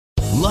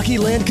Lucky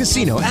Land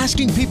Casino,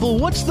 asking people,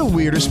 what's the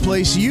weirdest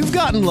place you've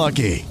gotten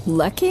lucky?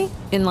 Lucky?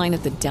 In line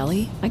at the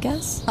deli, I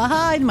guess?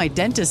 Aha, in my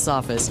dentist's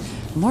office.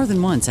 More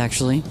than once,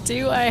 actually.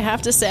 Do I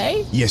have to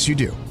say? Yes, you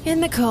do. In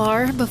the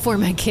car before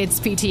my kids'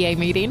 PTA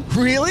meeting.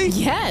 Really?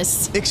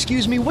 Yes.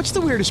 Excuse me, what's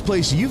the weirdest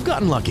place you've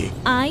gotten lucky?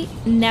 I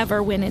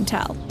never win and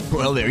tell.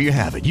 Well, there you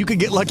have it. You can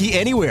get lucky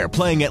anywhere,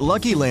 playing at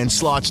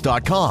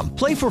LuckyLandSlots.com.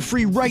 Play for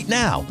free right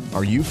now.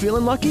 Are you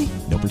feeling lucky?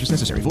 No purchase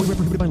necessary. Void where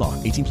prohibited by law.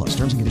 18 plus.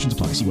 Terms and conditions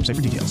apply. See website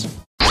for details.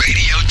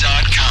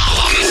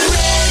 Radio.com.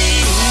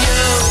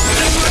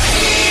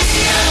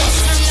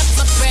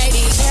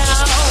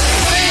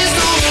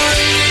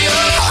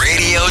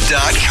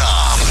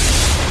 Radio.com.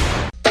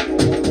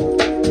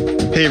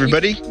 Hey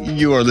everybody,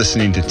 you are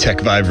listening to Tech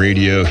Vibe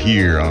Radio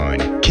here on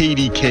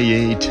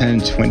KDKA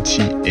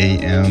 1020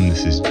 AM.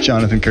 This is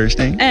Jonathan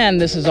Kirstein. And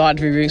this is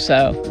Audrey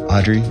Russo.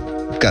 Audrey,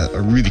 we've got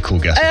a really cool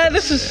guest.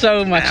 This is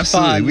so much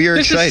Absolutely. fun. We are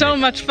excited. This is so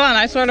much fun.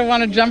 I sort of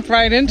want to jump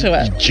right into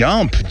it.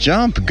 Jump,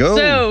 go.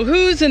 So,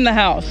 who's in the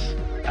house?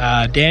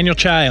 Daniel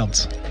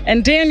Childs.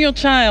 And Daniel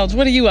Childs,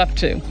 what are you up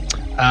to?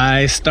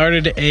 I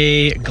started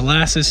a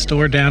glasses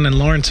store down in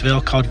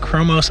Lawrenceville called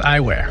Chromos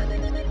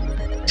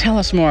Eyewear. Tell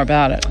us more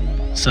about it.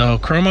 So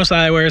Chromos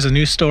Eyewear is a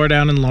new store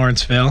down in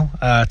Lawrenceville.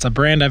 It's a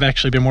brand I've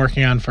actually been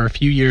working on for a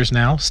few years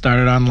now,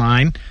 started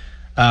online.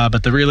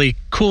 But the really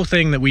cool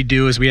thing that we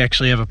do is we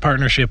actually have a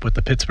partnership with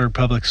the Pittsburgh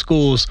Public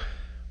Schools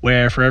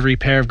where for every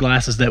pair of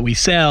glasses that we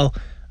sell,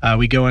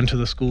 we go into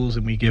the schools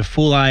and we give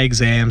full eye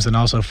exams and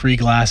also free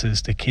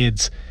glasses to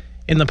kids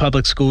in the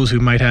public schools who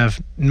might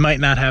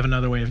not have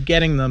another way of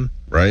getting them.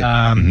 Right.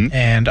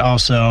 And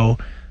also,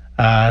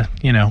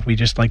 we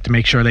just like to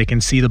make sure they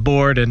can see the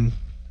board. And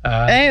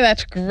hey,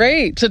 that's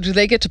great. So do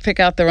they get to pick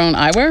out their own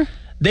eyewear?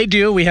 They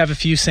do. We have a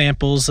few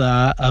samples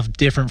of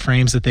different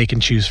frames that they can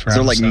choose from.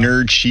 So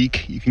nerd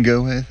chic you can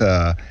go with?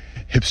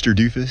 Hipster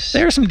doofus?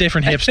 There are some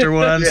different hipster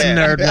ones, some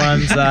nerd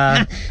ones.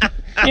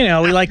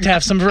 We like to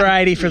have some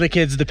variety for the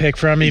kids to pick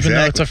from, even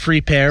though it's a free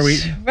pair.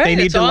 They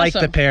need to like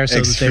the pair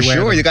so that they wear them.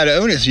 For sure, you got to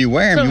own it so you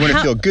wear them. You want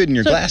to feel good in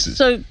your glasses.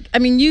 So,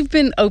 you've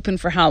been open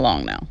for how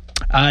long now?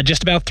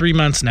 Just about 3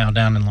 months now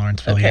down in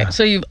Lawrenceville, okay. Yeah.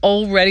 So you've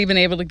already been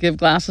able to give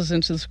glasses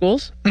into the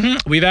schools?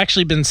 Mm-hmm. We've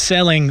actually been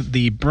selling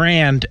the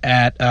brand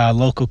at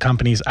local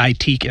companies,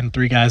 iTeak and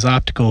Three Guys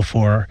Optical,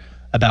 for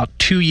about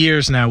 2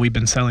 years now. We've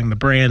been selling the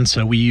brand,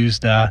 so we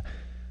used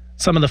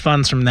some of the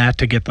funds from that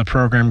to get the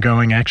program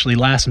going. Actually,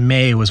 last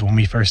May was when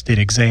we first did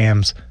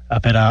exams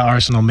up at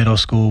Arsenal Middle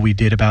School. We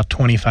did about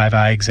 25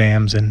 eye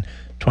exams and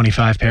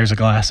 25 pairs of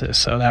glasses.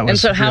 So that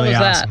was really awesome. And so how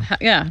was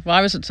that?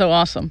 Why was it so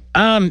awesome?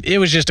 It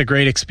was just a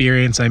great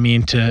experience. I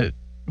mean,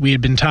 we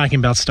had been talking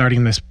about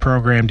starting this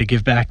program to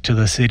give back to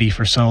the city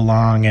for so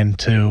long and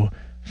to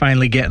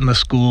finally get in the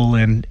school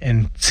and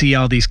see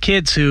all these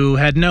kids who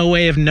had no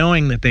way of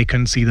knowing that they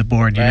couldn't see the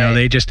board. You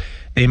know,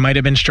 they might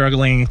have been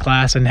struggling in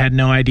class and had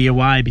no idea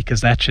why, because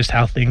that's just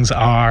how things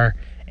are.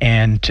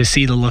 And to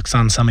see the looks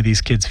on some of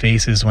these kids'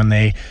 faces when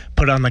they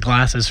put on the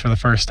glasses for the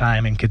first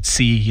time and could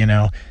see,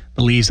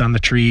 the leaves on the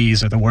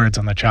trees or the words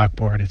on the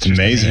chalkboard. It's just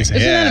amazing. Isn't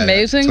that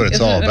amazing? That's what it's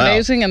all about.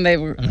 Amazing? And they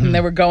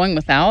were going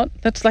without?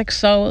 That's like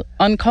so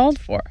uncalled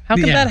for. How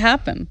could that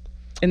happen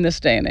in this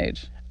day and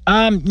age?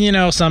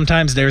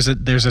 Sometimes there's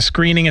a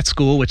screening at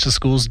school, which the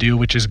schools do,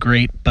 which is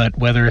great. But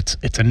whether it's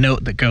a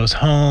note that goes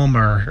home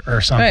or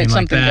something like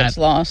something that, gets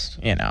lost.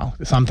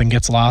 Something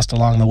gets lost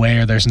along the way,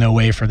 or there's no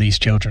way for these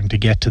children to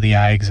get to the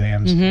eye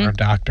exams or a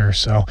doctor.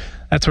 So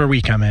that's where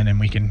we come in, and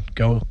we can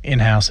go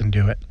in-house and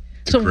do it.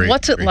 So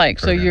what's it like?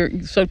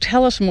 So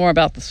tell us more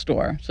about the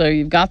store. So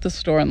you've got the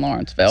store in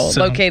Lawrenceville,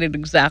 located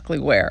exactly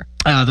where?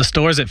 The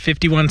store's at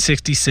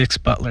 5166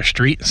 Butler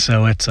Street,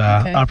 so it's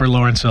Upper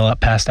Lawrenceville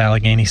up past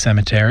Allegheny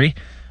Cemetery.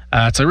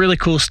 It's a really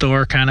cool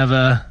store, kind of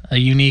a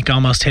unique,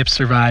 almost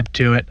hipster vibe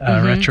to it,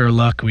 retro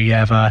look. We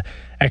have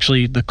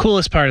actually, the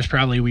coolest part is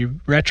probably we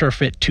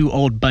retrofit 2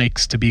 old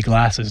bikes to be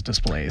glasses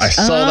displays. I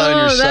saw that on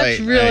your site. That's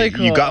really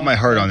cool. You got my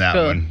heart on that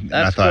cool. one. And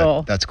That's I thought,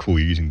 cool. That's cool.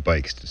 You're using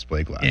bikes to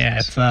display glasses.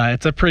 Yeah,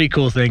 it's a pretty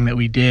cool thing that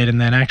we did.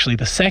 And then actually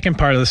the second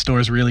part of the store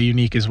is really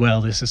unique as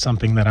well. This is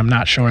something that I'm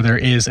not sure there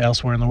is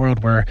elsewhere in the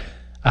world. We're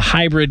a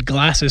hybrid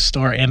glasses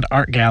store and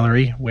art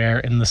gallery, where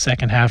in the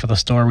second half of the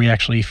store we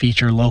actually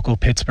feature local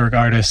Pittsburgh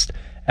artists.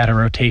 At a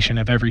rotation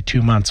of every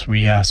 2 months,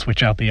 we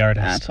switch out the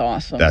artists. That's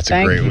awesome. That's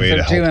a great way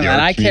to help doing the that.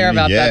 art I care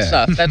about community. that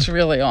stuff. That's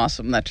really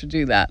awesome that you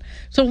do that.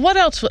 So what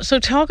else? So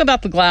talk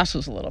about the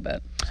glasses a little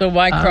bit. So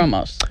why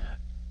Chromos?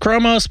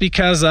 Chromos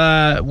because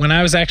when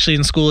I was actually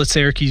in school at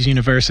Syracuse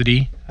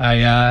University, I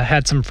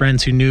had some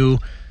friends who knew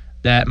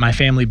that my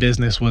family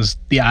business was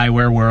the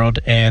eyewear world,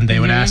 and they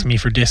would ask me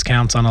for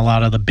discounts on a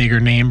lot of the bigger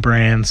name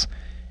brands.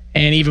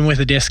 And even with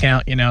a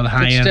discount, the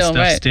high-end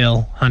stuff's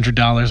still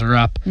 $100 or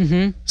up.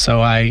 Mm-hmm. So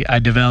I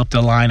developed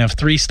a line of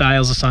 3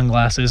 styles of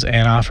sunglasses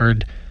and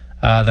offered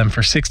them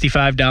for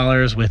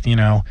 $65 with,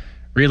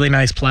 really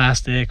nice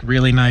plastic,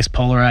 really nice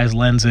polarized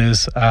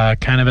lenses,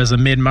 kind of as a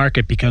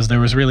mid-market because there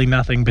was really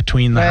nothing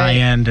between the high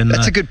end and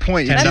That's the a good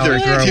point. It's $10 either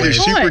throwaways.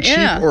 super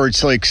cheap or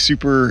it's like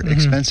super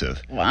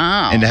expensive.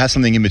 Wow. And to have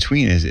something in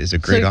between is a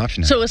great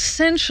option. So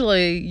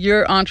essentially,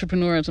 your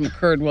entrepreneurism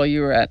occurred while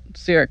you were at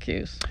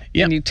Syracuse.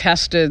 Yep. And you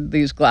tested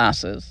these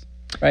glasses,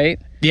 right?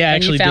 Yeah, I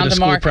And you actually did found a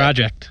school market.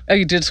 project. Oh,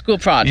 you did a school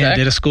project? Yeah, I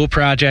did a school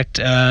project.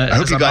 I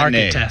hope you got an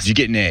A. Test. Did you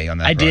get an A on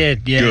that I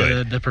project? did, yeah.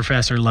 Good. The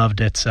professor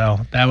loved it,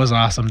 so that was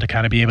awesome to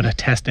kind of be able to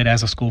test it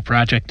as a school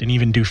project and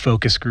even do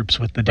focus groups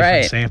with the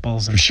different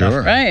samples and stuff.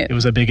 Sure. Right. It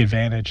was a big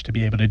advantage to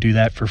be able to do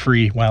that for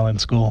free while in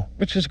school.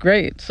 Which is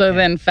great. So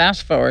then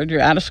fast forward, you're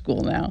out of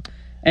school now,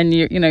 and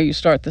you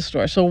start this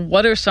store. So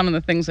what are some of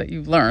the things that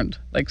you've learned,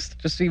 like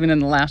just even in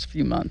the last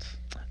few months?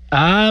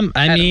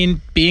 I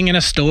mean, being in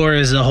a store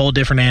is a whole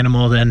different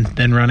animal than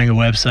running a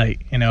website.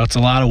 It's a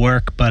lot of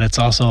work, but it's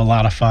also a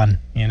lot of fun,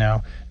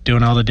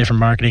 doing all the different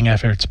marketing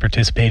efforts,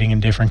 participating in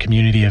different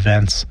community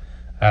events,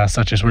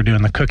 such as we're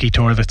doing the cookie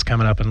tour that's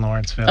coming up in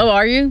Lawrenceville. Oh,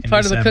 are you? in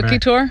Part of the December. cookie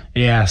tour?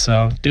 Yeah,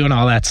 so doing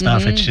all that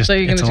stuff, it's just So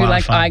you're going it's to a do lot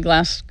like of fun.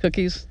 eyeglass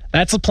cookies?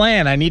 That's the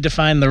plan. I need to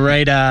find the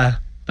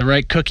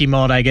right cookie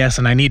mold, I guess,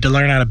 and I need to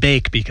learn how to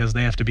bake because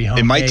they have to be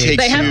homemade. It might take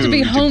They have to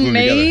be two glue them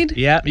together. homemade?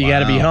 Yep, you got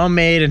to be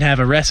homemade and have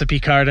a recipe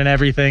card and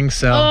everything.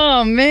 So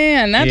Oh,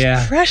 man, that's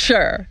Yeah.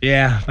 pressure.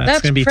 yeah, that's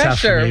That's gonna be tough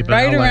for pressure me. But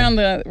right I'll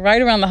learn.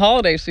 around the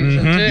holiday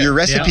season, too. Your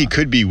recipe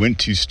could be went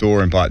to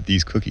store and bought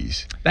these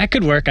cookies. That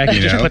could work. I could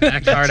You just know? put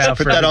that card out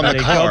Put for that on the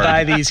everybody. card. Go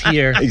buy these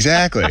here.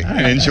 Exactly.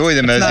 And enjoy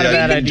them as not a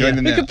bad you idea. enjoy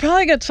them You now. could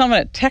probably get someone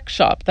at Tech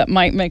Shop that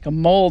might make a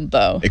mold,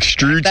 though.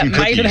 Extrude That some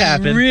might cookies. be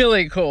happen.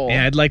 really cool.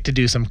 Yeah, I'd like to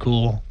do some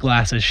cool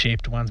glasses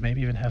shaped ones.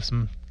 Maybe even have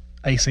some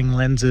icing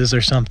lenses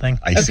or something.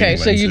 Icing Okay,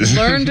 so you've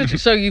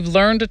lenses.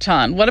 learned a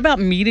ton. What about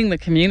meeting the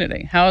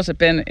community? How has it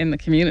been in the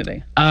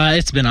community?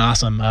 It's been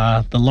awesome.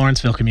 The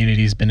Lawrenceville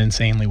community has been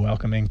insanely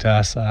welcoming to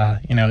us.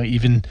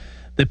 Even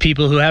the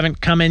people who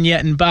haven't come in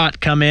yet and bought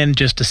come in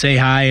just to say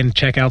hi and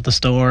check out the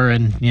store.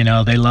 And,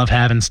 they love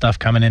having stuff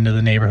coming into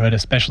the neighborhood,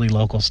 especially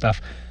local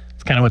stuff.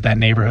 It's kind of what that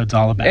neighborhood's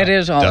all about. It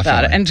is all about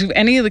it. Definitely. And do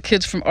any of the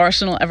kids from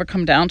Arsenal ever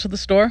come down to the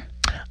store?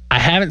 I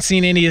haven't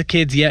seen any of the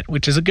kids yet,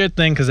 which is a good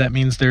thing because that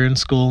means they're in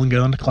school and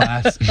going to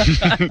class.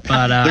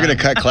 But They're going to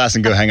cut class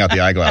and go hang out the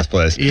eyeglass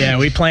place. yeah,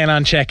 we plan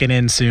on checking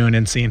in soon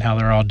and seeing how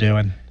they're all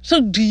doing. So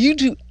do you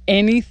do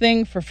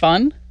anything for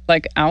fun,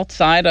 like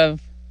outside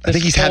of I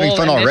think he's having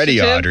fun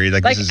already, Audrey.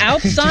 Like, this is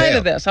outside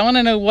of damn. this. I want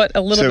to know a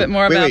little bit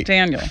more about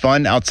Daniel.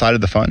 Fun outside of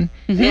the fun?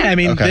 Yeah, I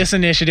mean, Okay. this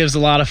initiative's a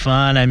lot of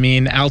fun. I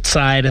mean,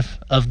 outside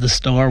of the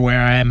store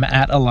where I'm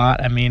at a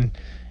lot, I mean,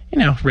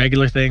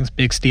 regular things.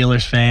 Big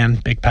Steelers fan,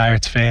 big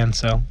Pirates fan.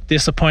 So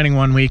disappointing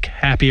one week,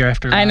 happier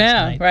after last I know,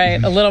 night.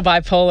 right? A little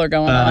bipolar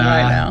going But, on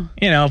right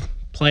now.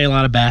 Play a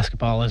lot of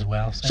basketball as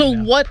well. So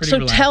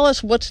tell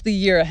us what's the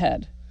year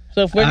ahead.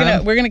 So if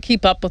we're gonna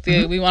keep up with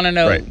you, we want to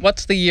know Right.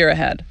 what's the year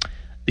ahead.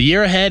 The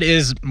year ahead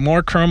is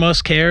more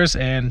Chromos Cares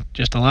and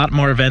just a lot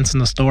more events in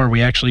the store.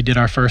 We actually did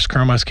our first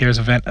Chromos Cares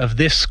event of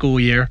this school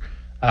year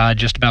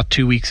just about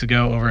 2 weeks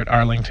ago over at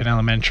Arlington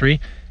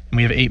Elementary. And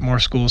we have 8 more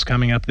schools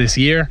coming up this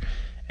year.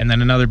 And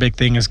then another big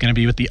thing is going to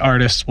be with the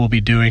artists. We'll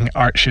be doing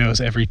art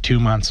shows every 2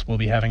 months. We'll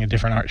be having a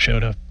different art show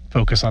to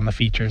focus on the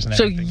features and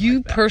So everything you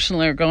like that.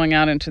 personally are going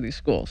out into these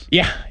schools.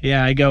 Yeah,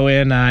 I go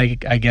in, I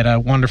get a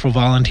wonderful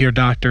volunteer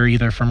doctor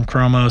either from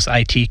Chromos,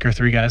 iTeak, or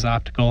Three Guys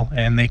Optical,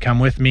 and they come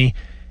with me.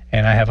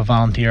 And I have a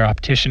volunteer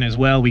optician as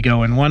well. We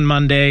go in one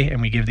Monday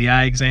and we give the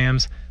eye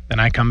exams. Then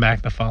I come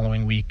back the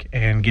following week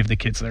and give the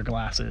kids their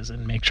glasses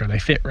and make sure they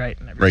fit right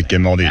and everything. Right, give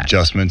them all the like that.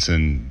 adjustments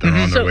and they're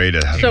on their way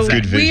to have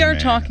good vision. we are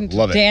man. talking to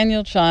Love it.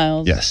 Daniel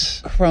Childs.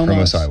 Yes,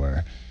 Chromos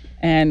Eyewear.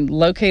 and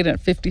located at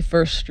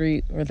 51st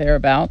Street or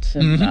thereabouts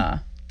in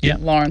Yeah.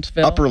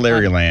 Lawrenceville. Upper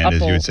Larryland, as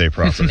you would say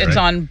properly. It's right?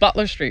 on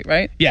Butler Street,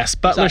 right? Yes,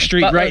 Butler on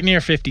Street, Butler- right near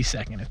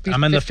 52nd.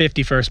 I'm in the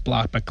 51st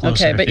block, but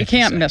closer Okay, to but you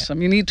can't 52nd. miss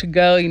them. You need to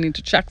go. You need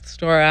to check the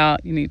store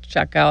out. You need to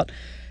check out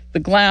the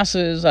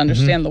glasses,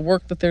 understand the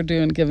work that they're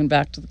doing, giving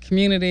back to the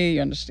community.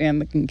 You understand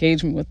the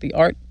engagement with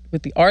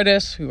the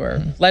artists who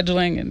are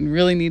fledgling and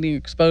really needing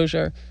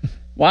exposure.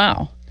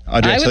 Wow.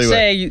 Audrey, I tell would you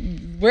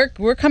what. say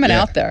we're coming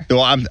Yeah. out there.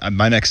 Well,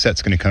 my next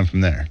set's going to come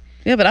from there.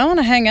 Yeah, but I want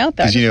to hang out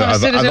there. I 'Cause, just you know, want to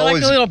sit. Is I've there like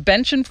always- a little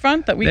bench in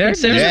front that we can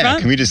sit in Yeah, front?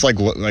 can we just like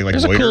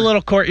There's a loiter? cool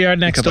little courtyard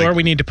next could, door. like-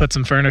 We need to put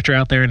some furniture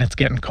out there, and it's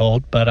getting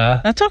cold.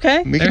 But That's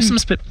okay. We there's can-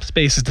 some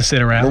spaces to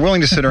sit around. We're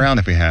willing to sit around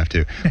if we have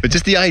to. But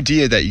just the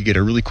idea that you get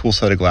a really cool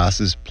set of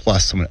glasses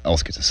plus someone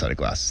else gets a set of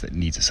glasses that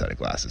needs a set of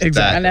glasses.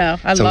 Exactly. I know.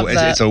 I so love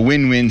that. It's a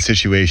win-win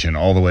situation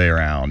all the way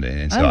around.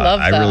 And so I love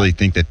that. really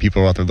think that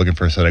people out there looking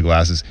for a set of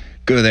glasses,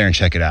 go there and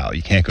check it out.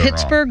 You can't go wrong.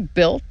 Pittsburgh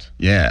built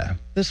Yeah.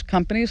 this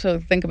company, so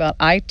think about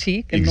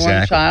iTeak and Norm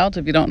Exactly. Childs.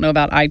 If you don't know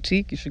about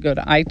iTeak, you should go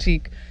to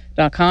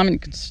iteak.com and you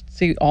can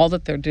see all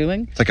that they're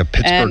doing. It's like a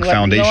Pittsburgh And what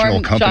foundational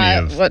Norm company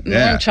of what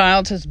Norm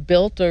Childs has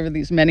built over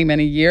these many,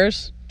 many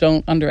years.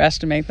 Don't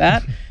underestimate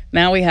that.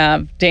 Now we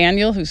have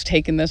Daniel, who's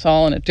taken this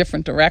all in a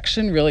different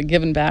direction, really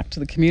giving back to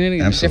the community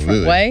in a Absolutely.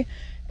 different way.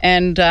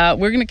 And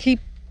we're going to keep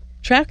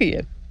track of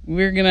you.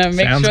 We're going to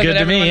make Sounds sure good that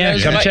to me, everyone yeah.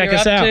 knows Come what check you're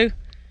us up out. to.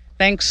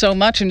 Thanks so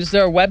much. And is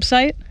there a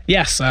website?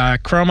 Yes,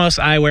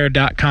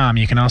 ChromosEyewear.com.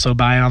 You can also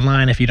buy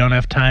online if you don't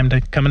have time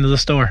to come into the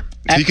store.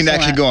 So you can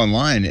actually Excellent. go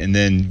online and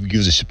then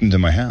use a ship them to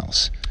my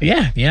house.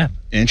 Yeah.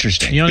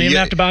 Interesting. You don't But even yeah,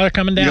 have to bother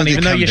coming you don't down, need to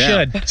even though come you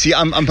down. should. See,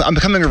 I'm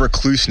becoming a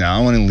recluse now.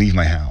 I want to leave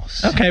my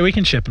house. Okay, we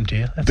can ship them to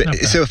you. That's no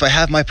problem. So if I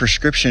have my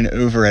prescription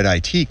over at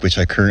iTeak, which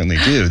I currently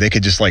do, they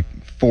could just like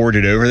forward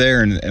it over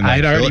there and like,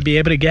 I'd fill already it? be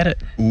able to get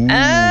it. Ooh,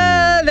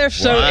 They're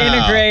so wow.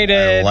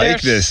 integrated. I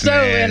like They're this, so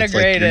man. It's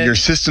like integrated. your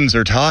systems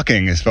are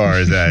talking as far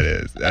as that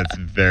is. That's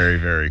very,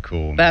 very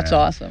cool. That's man.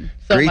 awesome.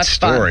 So Great much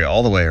story fun.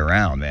 all the way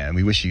around, man.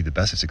 We wish you the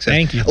best of success.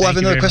 Thank you. Oh, I have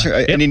Thank you another very question.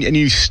 much. Yep.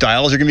 Any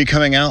styles you're going to be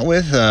coming out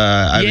with?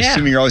 I'm Yeah.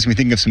 assuming you're always going to be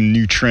thinking of some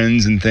new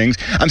trends and things.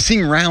 I'm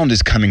seeing round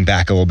is coming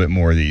back a little bit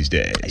more these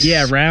days.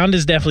 Yeah, round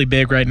is definitely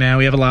big right now.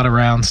 We have a lot of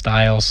round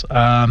styles.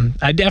 I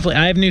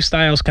have new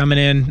styles coming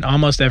in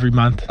almost every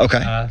month.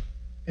 Okay.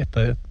 At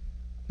the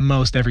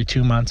most every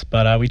 2 months,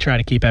 but we try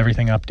to keep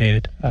everything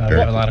updated. We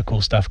have a lot of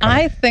cool stuff coming.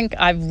 I think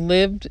I've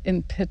lived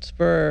in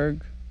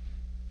Pittsburgh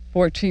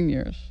 14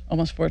 years,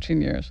 almost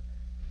 14 years.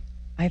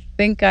 I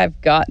think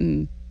I've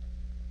gotten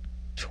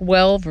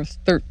 12 or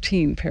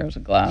 13 pairs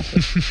of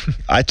glasses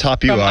I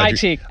top you, from Audrey.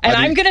 iTeak. And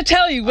I'm going to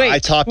tell you, I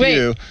top wait.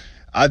 you.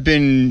 I've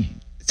been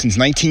since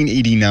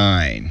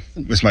 1989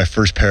 was my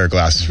first pair of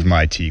glasses from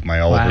iTeak. My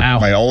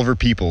Oliver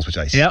Peoples, which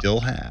I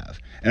still have.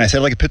 And I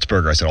said like a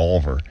Pittsburgher. I said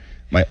Oliver.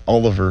 My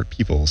Oliver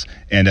Peoples,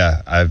 and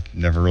I've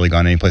never really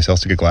gone anyplace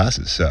else to get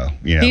glasses. So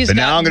but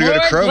now I'm going to go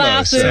to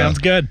Chromos. So. Sounds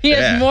good. He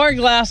has more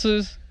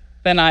glasses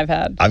than I've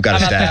had. I've got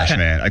a stash,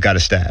 man. I got a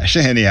stash.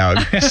 Anyhow,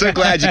 so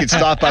glad you could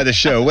stop by the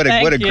show. What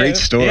a great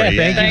story. Yeah,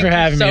 thank you for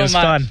having me. It was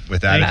fun.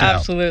 Without a doubt.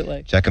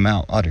 Absolutely. Check them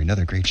out, Audrey.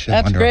 Another great show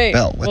That's under great.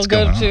 our belt. What's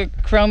we'll going go to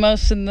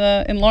Chromos in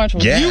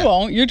Lawrenceville. Yeah. You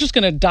won't. You're just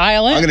going to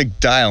dial in. I'm going to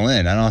dial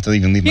in. I don't have to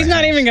even leave my He's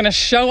not house. even going to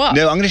show up.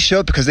 No, I'm going to show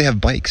up because they have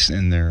bikes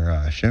in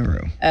their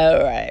showroom.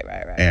 Oh, right.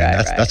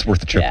 And that's worth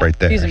the trip right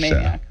there. He's a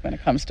maniac when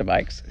it comes to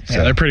bikes.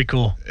 Yeah, they're pretty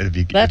cool.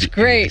 That's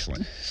great.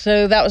 Excellent.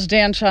 So that was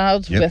Dan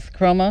Childs with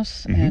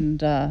Chromos,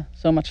 and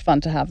so much fun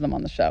to have them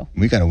on the show.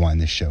 We got to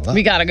wind this show up.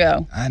 We got to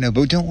go. I know,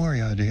 but don't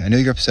worry, Audrey. I know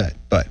you're upset,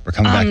 but we're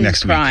coming back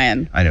next crying.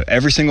 week. I know.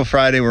 Every single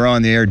Friday we're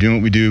on the air doing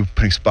what we do,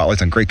 putting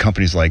spotlights on great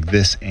companies like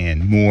this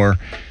and more.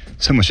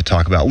 So much to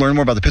talk about. Learn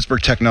more about the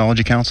Pittsburgh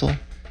Technology Council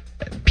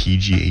at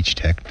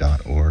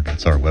pghtech.org.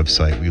 That's our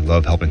website. We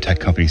love helping tech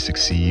companies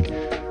succeed.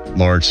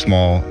 Large,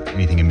 small,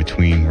 anything in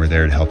between. We're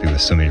there to help you with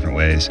so many different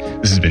ways.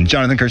 This has been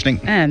Jonathan Kirsting.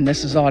 And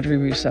this is Audrey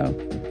Russo.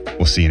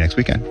 We'll see you next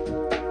weekend.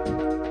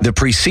 The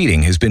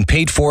preceding has been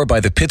paid for by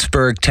the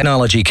Pittsburgh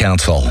Technology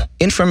Council.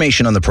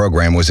 Information on the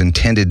program was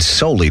intended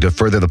solely to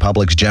further the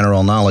public's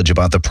general knowledge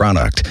about the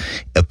product.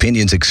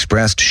 Opinions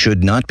expressed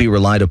should not be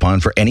relied upon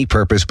for any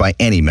purpose by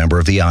any member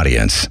of the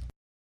audience.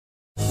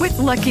 With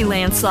Lucky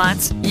Land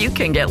Slots, you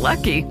can get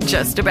lucky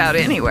just about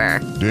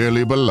anywhere.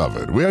 Dearly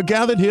beloved, we are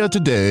gathered here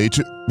today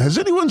to... Has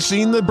anyone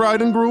seen the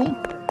bride and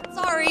groom?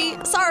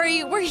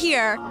 Sorry, we're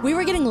here. We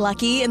were getting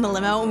lucky in the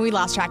limo and we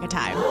lost track of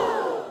time.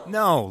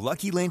 No,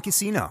 Lucky Land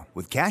Casino,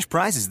 with cash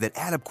prizes that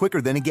add up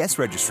quicker than a guest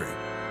registry.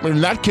 In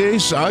that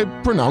case, I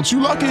pronounce you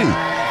lucky.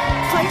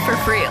 Play for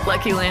free at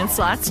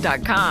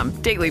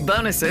LuckyLandSlots.com. Daily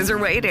bonuses are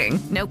waiting.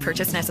 No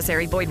purchase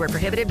necessary. Void where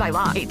prohibited by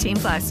law.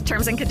 18+.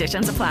 Terms and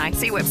conditions apply.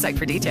 See website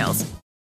for details.